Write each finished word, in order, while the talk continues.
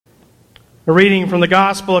A reading from the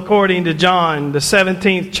Gospel according to John, the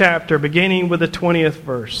 17th chapter, beginning with the 20th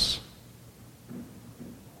verse.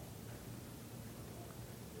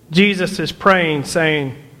 Jesus is praying,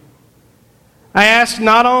 saying, I ask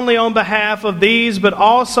not only on behalf of these, but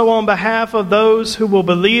also on behalf of those who will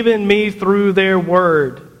believe in me through their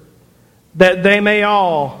word, that they may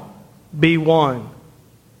all be one.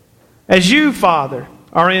 As you, Father,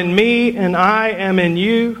 are in me and I am in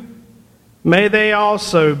you, may they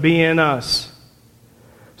also be in us,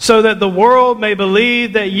 so that the world may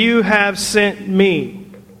believe that you have sent me.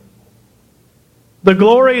 The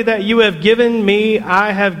glory that you have given me,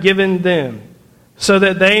 I have given them, so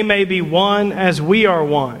that they may be one as we are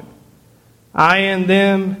one, I in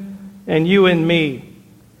them and you in me,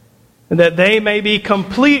 and that they may be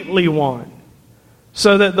completely one,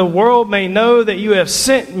 so that the world may know that you have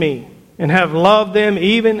sent me and have loved them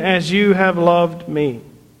even as you have loved me.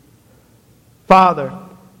 Father,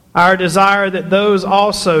 our desire that those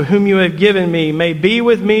also whom you have given me may be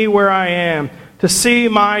with me where I am, to see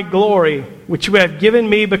my glory, which you have given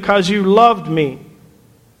me because you loved me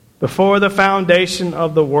before the foundation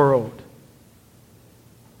of the world.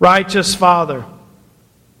 Righteous Father,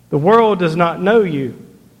 the world does not know you,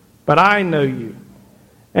 but I know you,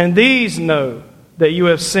 and these know that you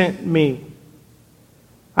have sent me.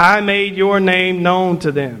 I made your name known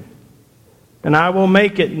to them, and I will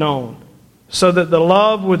make it known, so that the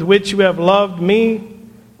love with which you have loved me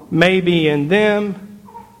may be in them,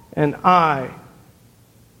 and I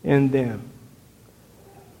in them.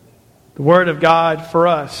 The word of God for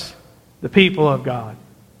us, the people of God.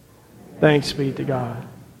 Thanks be to God.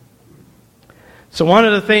 So one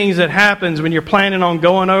of the things that happens when you're planning on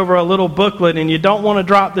going over a little booklet and you don't want to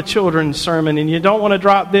drop the children's sermon and you don't want to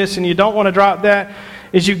drop this and you don't want to drop that,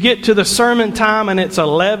 is you get to the sermon time and it's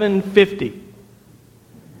 11:50.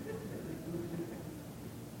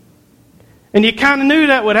 And you kind of knew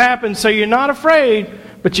that would happen, so you're not afraid,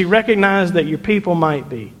 but you recognize that your people might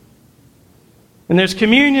be. And there's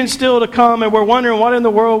communion still to come, and we're wondering what in the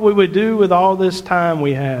world we would do with all this time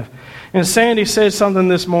we have. And Sandy said something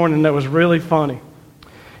this morning that was really funny.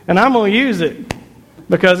 And I'm going to use it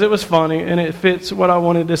because it was funny, and it fits what I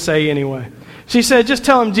wanted to say anyway. She said, just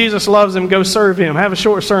tell him Jesus loves him, go serve him. Have a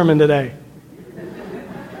short sermon today.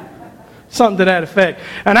 Something to that effect.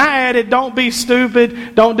 And I added, don't be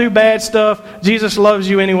stupid, don't do bad stuff. Jesus loves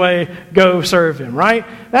you anyway, go serve him, right?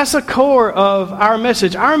 That's the core of our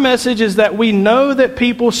message. Our message is that we know that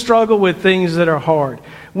people struggle with things that are hard.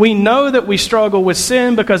 We know that we struggle with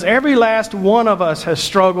sin because every last one of us has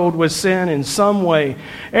struggled with sin in some way.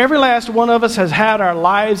 Every last one of us has had our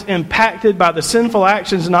lives impacted by the sinful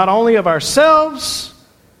actions not only of ourselves,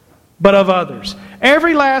 but of others.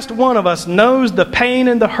 Every last one of us knows the pain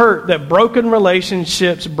and the hurt that broken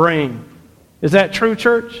relationships bring. Is that true,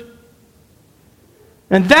 church?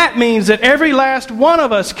 And that means that every last one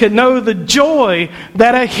of us can know the joy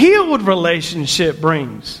that a healed relationship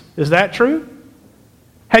brings. Is that true?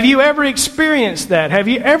 Have you ever experienced that? Have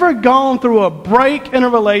you ever gone through a break in a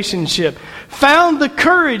relationship, found the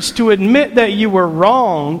courage to admit that you were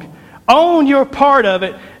wrong, own your part of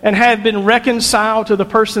it, and have been reconciled to the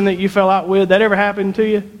person that you fell out with? That ever happened to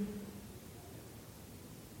you?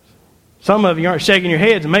 Some of you aren't shaking your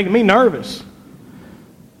heads and making me nervous.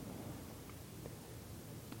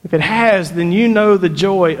 If it has, then you know the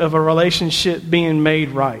joy of a relationship being made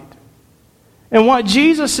right. And what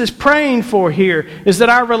Jesus is praying for here is that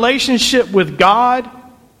our relationship with God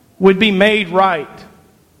would be made right.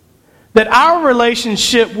 That our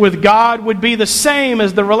relationship with God would be the same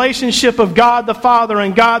as the relationship of God the Father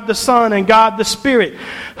and God the Son and God the Spirit,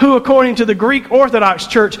 who, according to the Greek Orthodox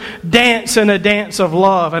Church, dance in a dance of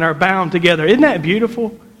love and are bound together. Isn't that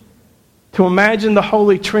beautiful? To imagine the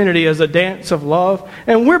Holy Trinity as a dance of love.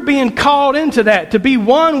 And we're being called into that, to be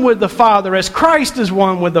one with the Father as Christ is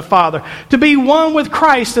one with the Father. To be one with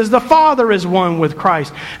Christ as the Father is one with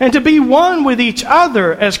Christ. And to be one with each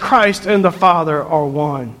other as Christ and the Father are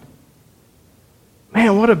one.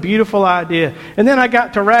 Man, what a beautiful idea. And then I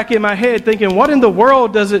got to racking my head thinking, what in the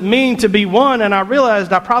world does it mean to be one? And I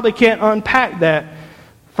realized I probably can't unpack that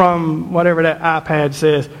from whatever that iPad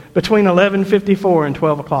says, between 11:54 and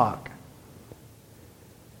 12 o'clock.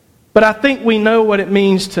 But I think we know what it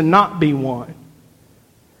means to not be one.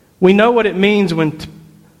 We know what it means when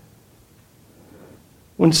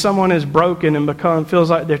someone is broken and feels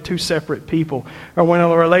like they're two separate people, or when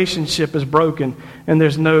a relationship is broken and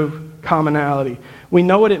there's no commonality. We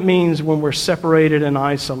know what it means when we're separated and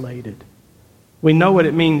isolated. We know what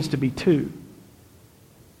it means to be two.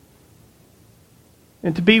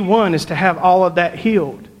 And to be one is to have all of that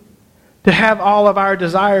healed. To have all of our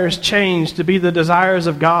desires changed to be the desires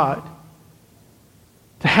of God.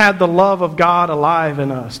 to have the love of God alive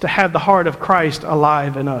in us, to have the heart of Christ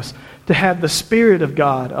alive in us, to have the Spirit of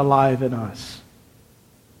God alive in us.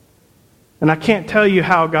 And I can't tell you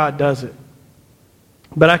how God does it,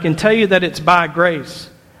 but I can tell you that it's by grace.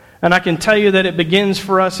 And I can tell you that it begins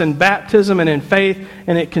for us in baptism and in faith,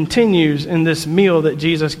 and it continues in this meal that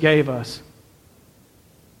Jesus gave us.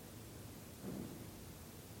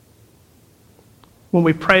 When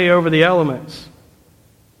we pray over the elements,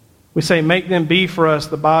 we say, make them be for us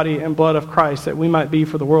the body and blood of Christ, that we might be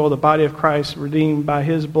for the world the body of Christ, redeemed by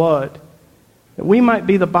His blood. That we might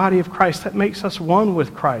be the body of Christ. That makes us one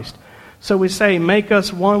with Christ. So we say, make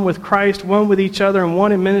us one with Christ, one with each other, and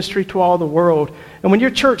one in ministry to all the world. And when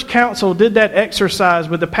your church council did that exercise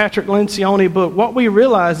with the Patrick Lencioni book, what we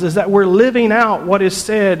realized is that we're living out what is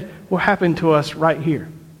said will happen to us right here.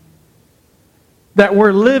 That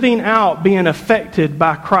we're living out being affected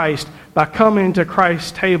by Christ, by coming to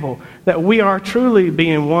Christ's table. That we are truly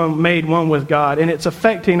being made one with God, and it's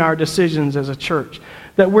affecting our decisions as a church.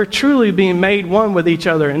 That we're truly being made one with each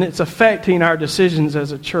other, and it's affecting our decisions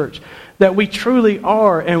as a church. That we truly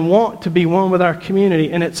are and want to be one with our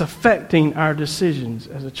community, and it's affecting our decisions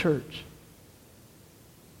as a church.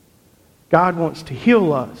 God wants to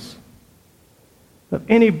heal us of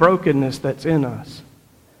any brokenness that's in us,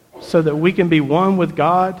 so that we can be one with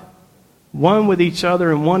God, one with each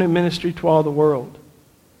other, and one in ministry to all the world.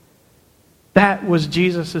 That was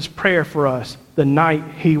Jesus' prayer for us the night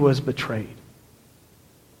He was betrayed.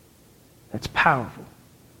 That's powerful.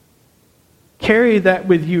 Carry that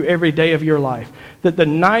with you every day of your life. That the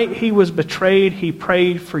night He was betrayed, He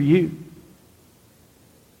prayed for you.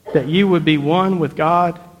 That you would be one with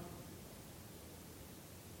God,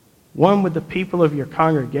 one with the people of your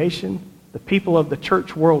congregation, the people of the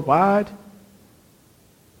church worldwide,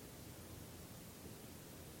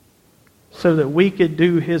 so that we could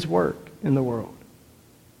do His work in the world.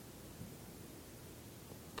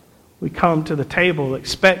 We come to the table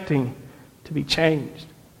expecting to be changed.